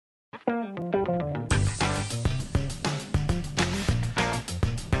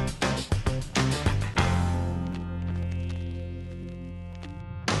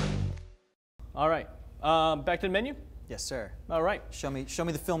All right. Back to the menu? Yes, sir. All right. Show me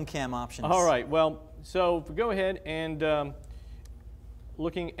the film cam options. All right. Well, so if we go ahead and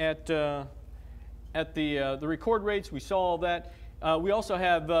looking at the record rates, we saw all that. We also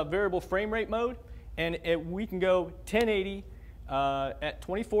have variable frame rate mode, and we can go 1080 at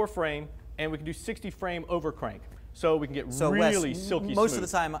 24 frame, and we can do 60 frame over crank. So we can get really Wes, silky most smooth.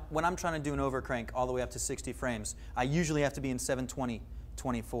 of the time, when I'm trying to do an overcrank all the way up to 60 frames, I usually have to be in 720,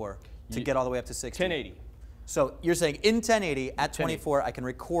 24 to get all the way up to 60. 1080. So you're saying in 1080 at 24, I can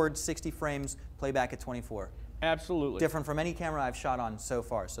record 60 frames, play back at 24. Absolutely. Different from any camera I've shot on so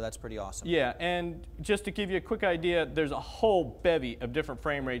far, so that's pretty awesome. Yeah, and just to give you a quick idea, there's a whole bevy of different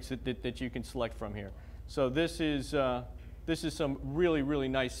frame rates that you can select from here. So this is some really, really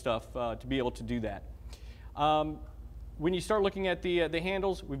nice stuff to be able to do that. When you start looking at the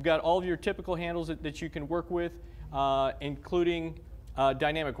handles, we've got all of your typical handles that you can work with, including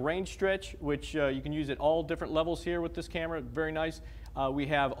dynamic range stretch, which you can use at all different levels here with this camera. Very nice. We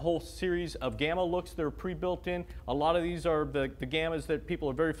have a whole series of gamma looks that are pre-built in. A lot of these are the gammas that people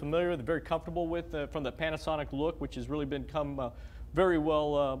are very familiar with, very comfortable with from the Panasonic look, which has really become very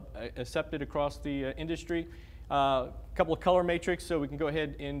well accepted across the industry. A couple of color matrix, so we can go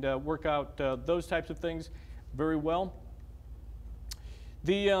ahead and work out those types of things very well.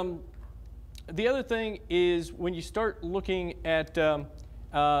 The other thing is when you start looking at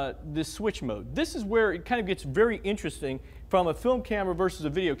the switch mode. This is where it kind of gets very interesting from a film camera versus a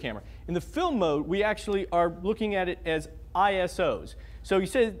video camera. In the film mode, we actually are looking at it as ISOs. So you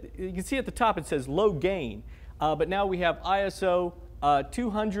can see at the top it says low gain, but now we have ISO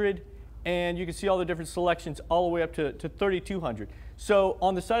 200, and you can see all the different selections all the way up to 3200. So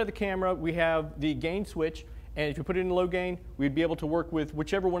on the side of the camera, we have the gain switch, and if you put it in low gain, we'd be able to work with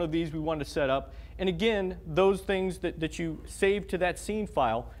whichever one of these we wanted to set up. And again, those things that you save to that scene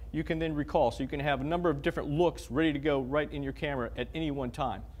file, you can then recall. So you can have a number of different looks ready to go right in your camera at any one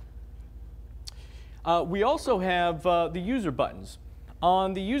time. We also have the user buttons.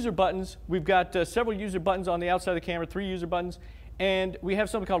 On the user buttons, we've got several user buttons on the outside of the camera, 3 user buttons, and we have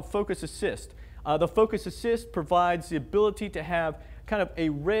something called Focus Assist. The Focus Assist provides the ability to have kind of a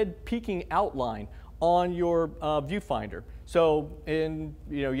red peaking outline on your viewfinder. So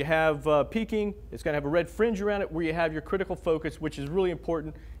you have peaking, it's going to have a red fringe around it where you have your critical focus, which is really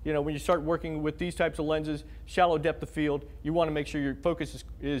important. When you start working with these types of lenses, shallow depth of field, you want to make sure your focus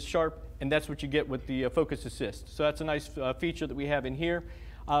is sharp, and that's what you get with the Focus Assist. So that's a nice feature that we have in here.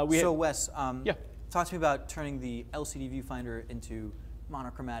 Wes, yeah. Talk to me about turning the LCD viewfinder into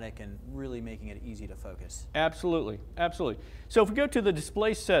monochromatic and really making it easy to focus. Absolutely, absolutely. So if we go to the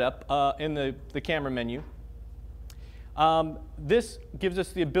display setup in the camera menu, this gives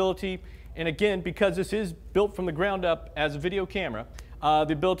us the ability, and again, because this is built from the ground up as a video camera,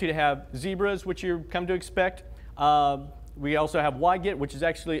 the ability to have zebras, which you come to expect. We also have YGET, which is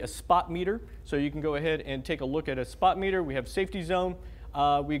actually a spot meter, so you can go ahead and take a look at a spot meter. We have safety zone.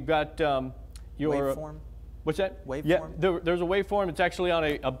 We've got your waveform. What's that? Waveform? Yeah, there's a waveform. It's actually on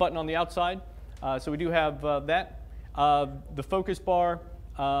a button on the outside. So we do have that. The focus bar,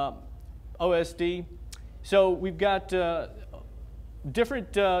 OSD. So we've got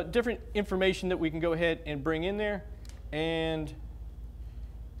different information that we can go ahead and bring in there. And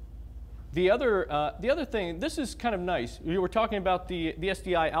the other thing, this is kind of nice. We were talking about the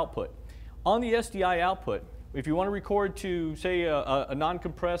SDI output. On the SDI output, if you want to record to, say, a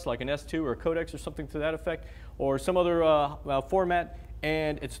non-compressed, like an S2 or a codex or something to that effect, or some other format,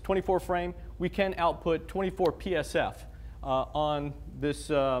 and it's 24 frame, we can output 24 PSF on this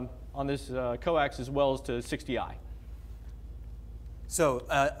coax as well as to 60i. So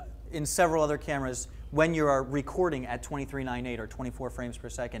in several other cameras, when you are recording at 23.98 or 24 frames per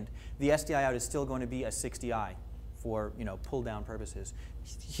second, the SDI out is still going to be a 60i. For pull down purposes.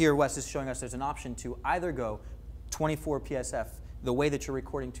 Here Wes is showing us there's an option to either go 24 PSF the way that you're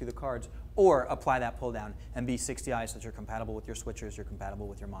recording to the cards, or apply that pull down and be 60i so that you're compatible with your switchers, you're compatible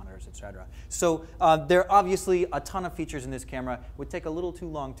with your monitors, etc. So there are obviously a ton of features in this camera. It would take a little too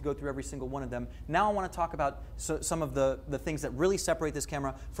long to go through every single one of them. Now I want to talk about some of the things that really separate this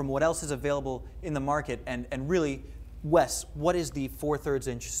camera from what else is available in the market, and really, Wes, what is the 4/3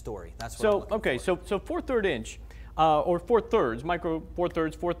 inch story? That's what I'm looking for. So 4/3 inch. Or 4/3, micro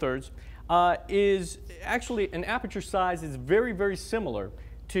 4/3, is actually an aperture size is very, very similar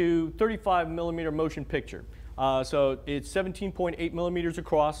to 35mm motion picture. So it's 17.8 millimeters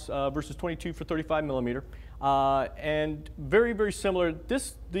across versus 22 for 35mm, and very, very similar.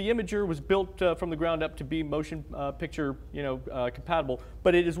 The Imager was built from the ground up to be motion picture, compatible,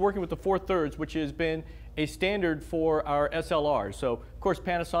 but it is working with the 4/3, which has been a standard for our SLRs. So, of course,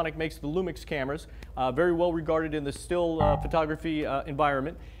 Panasonic makes the Lumix cameras, very well regarded in the still photography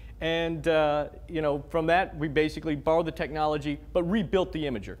environment. And you know, from that, we basically borrowed the technology, but rebuilt the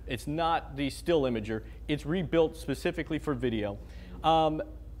imager. It's not the still imager. It's rebuilt specifically for video.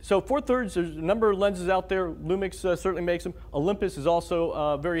 So 4/3, there's a number of lenses out there. Lumix certainly makes them. Olympus is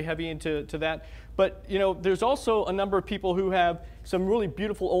also very heavy into that. But you know, there's also a number of people who have some really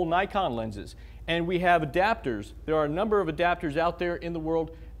beautiful old Nikon lenses. And we have adapters. There are a number of adapters out there in the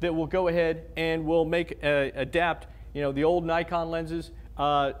world that will go ahead and will adapt, you know, the old Nikon lenses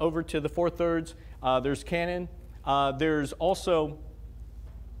over to the 4/3. There's Canon. There's also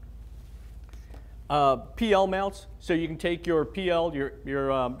PL mounts, so you can take your PL,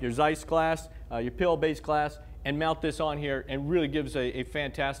 your Zeiss glass, your PL-based glass, and mount this on here, and really gives a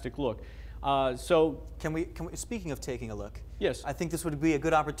fantastic look. So can we, speaking of taking a look, yes, I think this would be a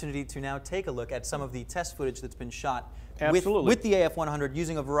good opportunity to now take a look at some of the test footage that's been shot with the AF100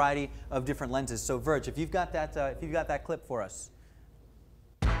 using a variety of different lenses. So Verge, if you've got that clip for us.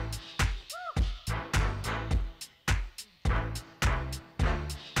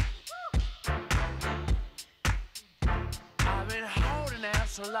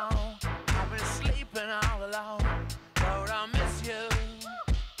 So long, I've been sleeping all alone. Lord, I miss you.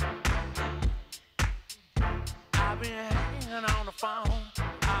 I've been hanging on the phone.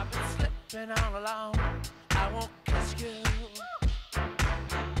 I've been slipping all alone. I won't kiss you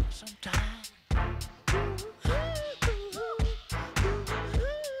sometime.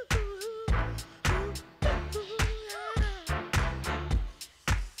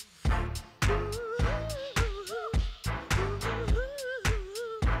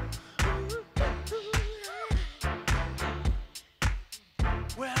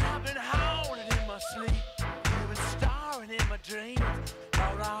 Well, I've been howling in my sleep, you've been starring in my dreams.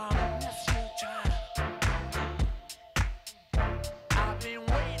 Lord, I miss you, child. I've been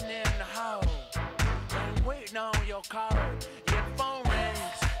waiting in the hall, been waiting on your call. Your phone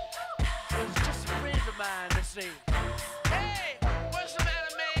rings, it was just a friend of mine to see.